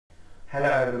Hello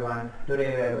everyone,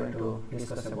 today we are going to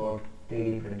discuss about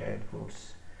 3D printed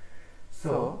foods.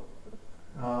 So,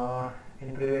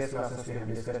 in previous classes we have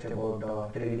discussed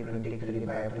about 3D printing, 3D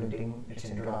bioprinting, its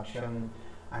introduction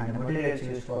and the materials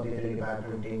used for the 3D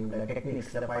bioprinting, the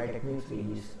techniques, the 5 techniques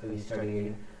we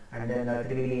studied, and then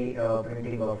the 3D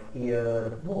printing of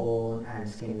ear, bone and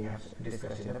skin we have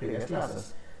discussed in the previous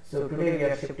classes. So today we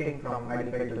are shifting from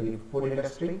medical to the food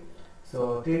industry.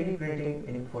 So 3D printing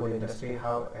in food industry,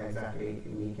 how exactly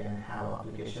we can have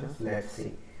applications, let's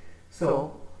see.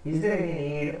 So is there any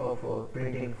need of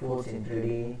printing foods in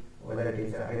 3D, whether it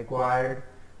is required?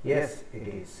 Yes, it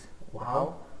is.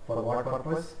 How? For what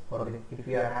purpose? If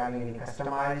you are having any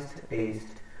customized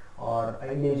taste or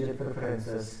individual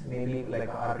preferences, maybe like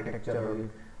architectural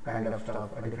kind of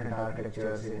stuff, different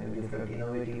architectures, different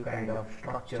innovative kind of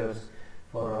structures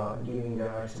for giving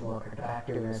more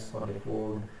attractiveness for the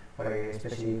food,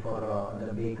 especially for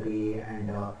the bakery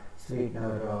and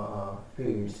sweetener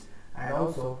fields, and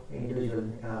also individual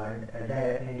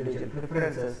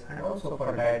preferences, and also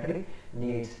for dietary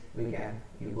needs,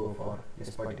 you go for this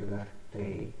particular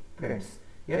 3D prints.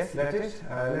 Yes, that's it.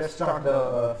 Let's start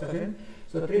the session.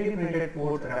 So 3D printed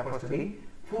food refers to the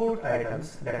food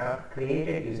items that are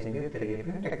created using the 3D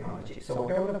print technology. So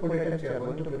whatever the food items you are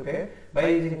going to prepare by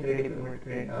using 3D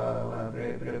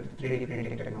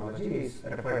printing technology is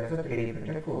referred as the 3D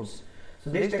printed foods. So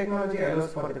this technology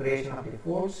allows for the creation of the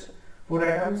food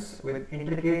items with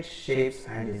intricate shapes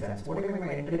and designs. What do you mean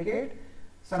by intricate?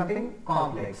 Something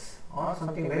complex or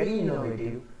something very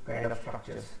innovative kind of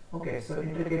structures. Okay, so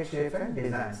intricate shapes and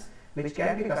designs which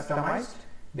can be customized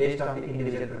based on the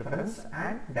individual preference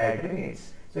and dietary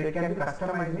needs. So it can be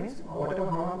customized means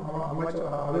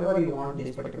however you want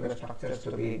these particular structures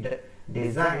to be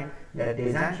designed, the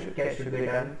design should be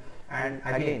done, and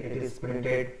again it is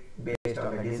printed based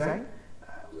on the design,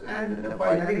 and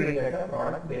finally we get a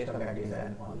product based on that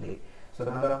design only. So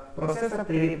now the process of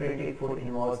 3D printing food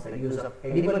involves the use of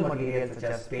edible materials such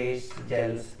as paste,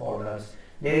 gels, powders.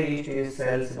 They used to use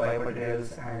cells,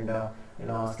 biomaterials, and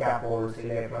scaffolds,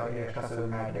 extracellular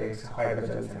matrix,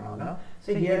 hydrogels, and all that.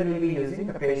 So here we will be using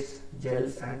the paste,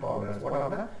 gels, and powders. What are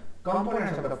the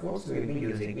components of the foods we will be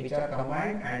using, which are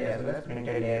combined and as well as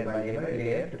printed layer by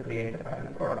layer to create the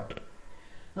final product.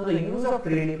 Now the use of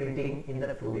 3D printing in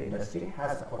the food industry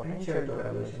has the potential to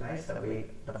revolutionize the way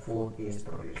the food is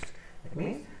produced. That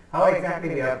means how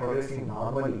exactly we are producing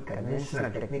normally conventional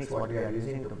techniques what we are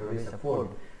using to produce the food,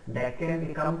 that can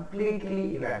be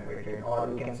completely evacuated, or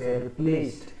we can say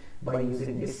replaced by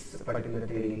using this particular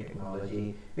 3D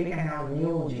technology. We can have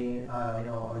new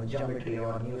geometry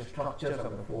or new structures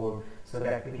of the food, so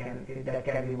that that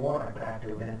can be more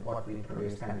attractive than what we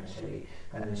produce conventionally.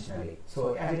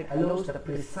 So as it allows the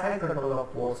precise control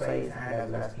of pore size and as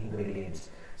well as ingredients.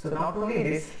 So not only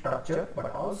this structure,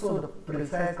 but also the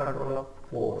precise control of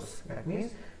pores. That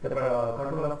means the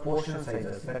control of portion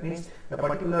sizes. That means the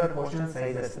particular portion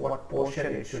sizes, what portion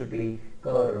it should be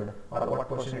curved, or what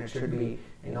portion it should be,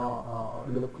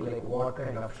 look like what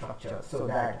kind of structure. So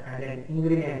that, and then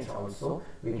ingredients also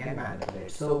we can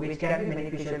manipulate. So which can be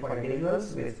beneficial for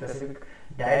individuals with specific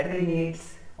dietary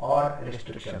needs or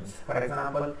restrictions. For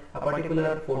example, a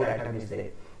particular food item is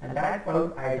there, and that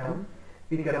food item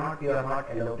you are not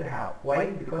allowed to have. Why?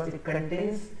 Because it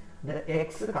contains the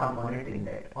X component in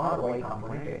that or Y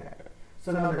component in that.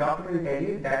 So now the doctor will tell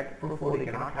you that food you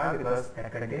cannot have because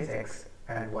that contains X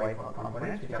and Y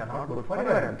components which are not good for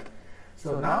your health.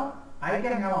 So now I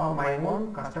can have my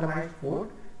own customized food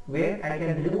where I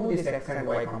can remove these X and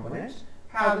Y components,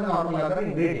 have the normal other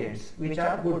ingredients which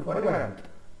are good for your health.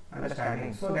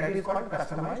 Understanding? So that is called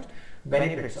customized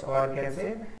benefits, or we can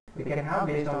say we can have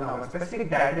based on our specific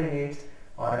dietary needs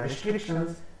or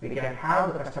restrictions, we can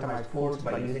have the customized foods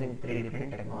by using 3D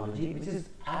print technology, which is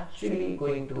actually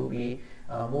going to be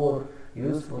more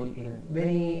useful in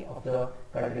many of the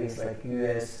countries like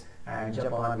US and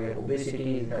Japan, where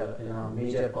obesity is the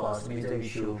major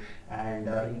issue, and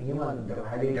even the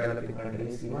highly developing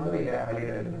countries, even though they are highly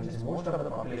developing countries, most of the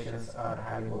populations are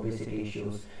having obesity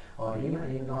issues. Or even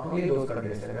in not only those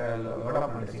countries, there are a lot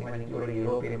of countries, even including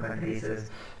European countries,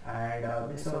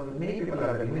 and so many people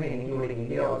are living, including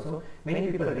India also.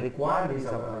 Many people require this,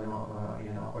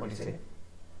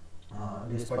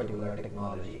 this particular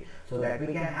technology, so that we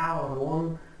can have our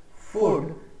own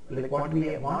food, like what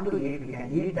we want to eat, we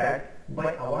can eat that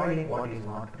by avoiding what is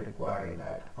not required in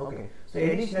that. Okay. So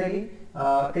additionally,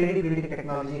 3D printing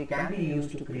technology can be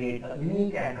used to create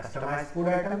unique and customized food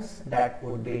items that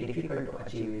would be difficult to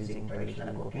achieve using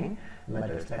traditional cooking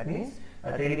methods. That means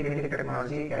 3D printing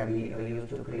technology can be used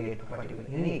to create particular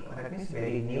unique, that means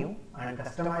very new and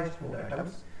customized food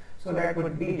items. So that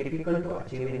would be difficult to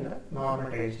achieve in the normal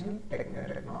traditional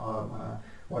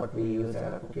what we use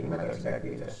as a cooking methods that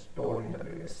we just told in the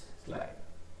previous slide.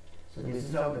 So this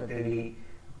is how the 3D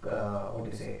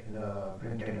the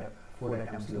printed food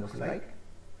items looks like.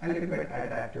 A little bit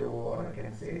adaptive, or I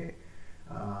can say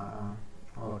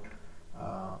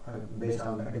based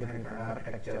on the different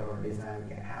architecture or design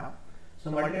we can have.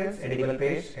 So materials: edible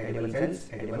paste, edible gels,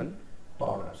 edible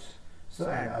powders. So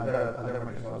and other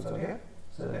materials also here.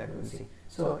 So that we will see.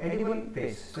 So edible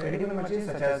paste. So edible materials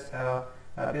such as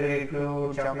pureed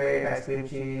fruit, chocolate, ice cream,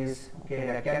 cheese. Okay,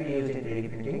 that can be used in 3D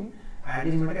printing.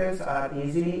 And these materials are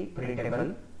easily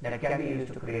printable, that can be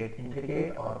used to create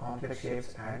intricate or complex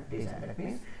shapes and design. That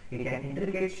means it can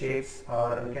intricate shapes,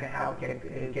 or it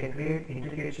can create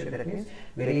intricate shapes. That means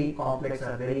very complex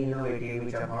or very innovative,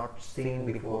 which are not seen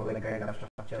before, like kind of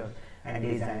structures and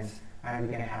designs. And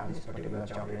we can have this particular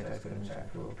chocolate, ice cream,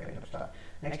 and fruit kind of stuff.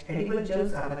 Next, edible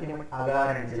gels are nothing but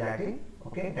agar and gelatin.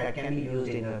 Okay, that can be used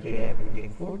in 3D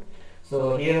printing food.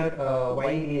 So here,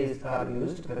 why these are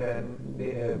used?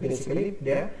 Basically,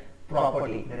 their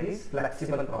property, that is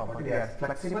flexible property. They are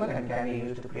flexible and can be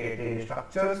used to create 3D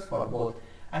structures for both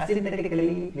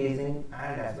aesthetically pleasing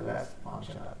and as well as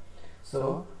functional.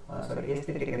 So,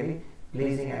 aesthetically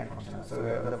pleasing and functional. So,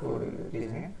 the food is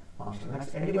pleasing and functional.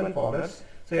 Next, edible powders.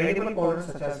 So, edible powders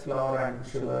such as flour and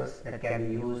sugars that can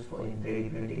be used for in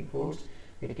 3D printing foods.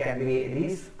 It can be,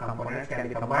 these components can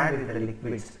be combined with the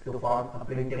liquids to form a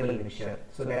printable mixture.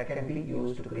 So that can be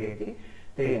used to create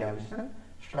the 3-dimensional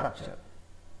structure.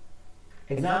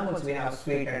 Examples: we have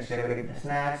sweet and savory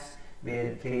snacks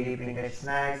with 3D printed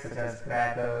snacks such as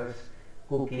crackers,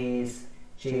 cookies,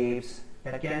 chips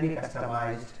that can be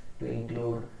customized to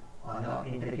include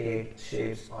intricate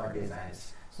shapes or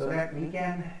designs. So that we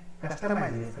can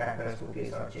customize these crackers,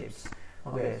 cookies or chips.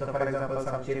 Okay, so for example,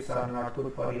 some chips are not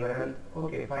good for your health.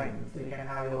 Okay, fine. So you can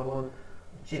have your own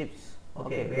chips.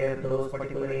 Okay, where those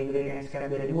particular ingredients can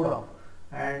be removed,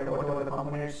 and whatever the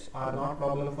components are not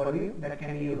problem for you, that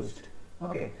can be used.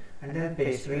 Okay, and then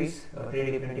pastries.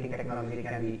 3D printing technology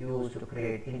can be used to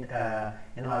create again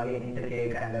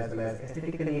intricate and as well as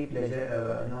aesthetically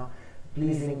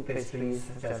pleasing pastries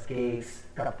such as cakes,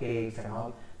 cupcakes, and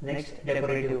all. Next,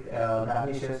 decorative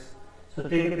garnishes. So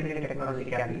 3D printing technology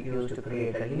can be used to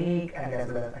create a unique and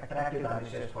as well as attractive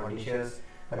garnishes for dishes,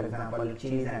 for example,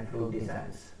 cheese and fruit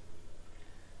designs.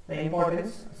 The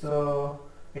importance, so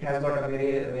it has got a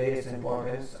various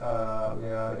importance.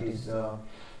 It is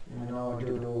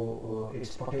due to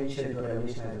its potential to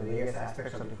revolutionize various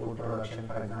aspects of the food production,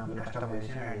 for example,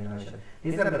 customization and innovation.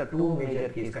 These are the two major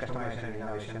keys: customization and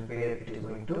innovation, where it is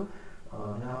going to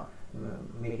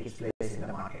make its place in the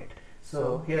market.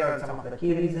 So here are some of the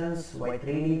key reasons why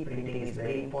 3D printing is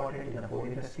very important in the food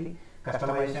industry.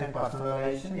 Customization and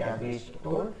personalization, as we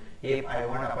told. If I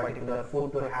want a particular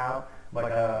food to have, but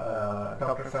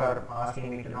doctors are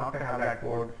asking me to not to have that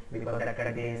food because that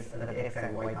contains the X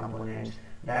and Y components,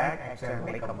 that X and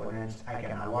Y components I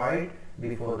can avoid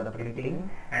before the printing,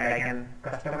 and I can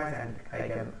customize and I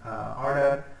can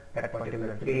order that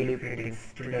particular 3D printing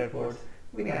printed foods.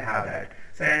 We can have that.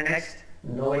 So next,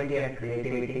 novelty and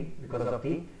creativity. Because of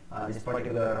the this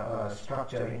particular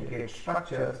structure, intricate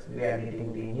structures, we are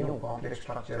getting the new complex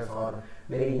structures or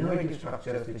very innovative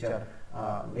structures which are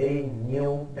very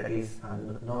new, that is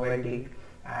novelty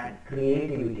and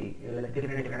creativity.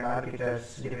 Different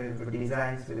architectures, different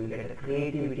designs, we will get the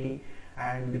creativity,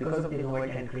 and because of the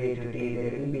novelty and creativity,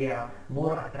 there will be a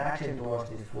more attraction towards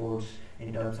these foods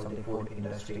in terms of the food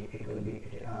industry. It will be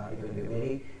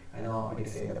very,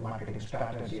 the marketing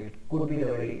strategy. It could be the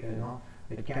very,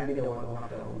 it can be the one of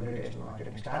the greatest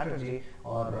marketing strategy,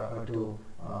 or to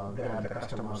grab the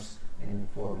customers in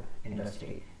food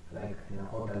industry, like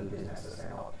hotel businesses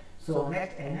and all. So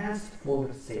next, enhanced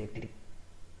food safety.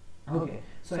 Okay,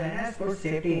 so enhanced food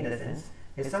safety in the sense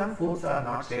is some foods are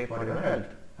not safe for your health,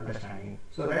 understanding.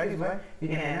 So that is why we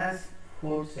can enhance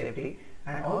food safety,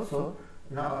 and also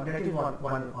now that is one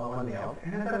way out.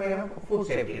 Another way of food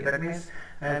safety, that means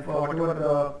for whatever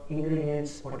the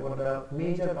ingredients, whatever the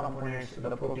major components,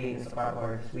 the proteins,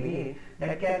 carbohydrates we need,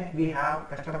 that can we have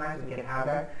customized, we can have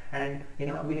that, and we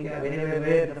can, whenever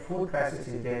where the food crisis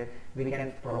is there, we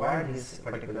can provide this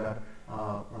particular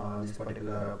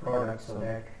product so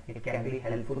that it can be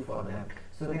helpful for them.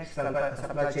 So next,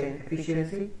 supply chain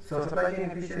efficiency. So supply chain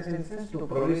efficiency in the sense, to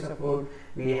produce a food,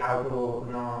 we have to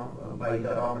buy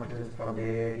the raw materials from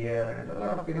here, and a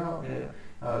lot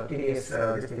of tedious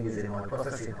this thing is involved,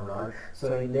 process involved.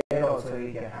 So in there also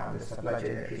we can have the supply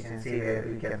chain efficiency, where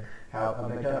we can have a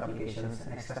better applications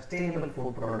and sustainable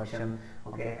food production.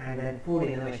 Okay, and then food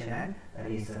innovation and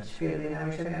research. Field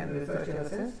innovation and research in the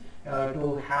sense,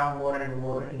 to have more and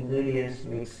more ingredients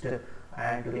mixed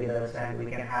and together, and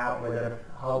we can have whether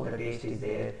how the taste is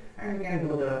there, and we can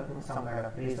do some kind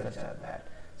of research on that.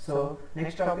 So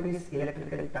next topic is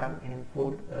electrical term in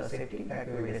food safety that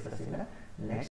we will discuss in the next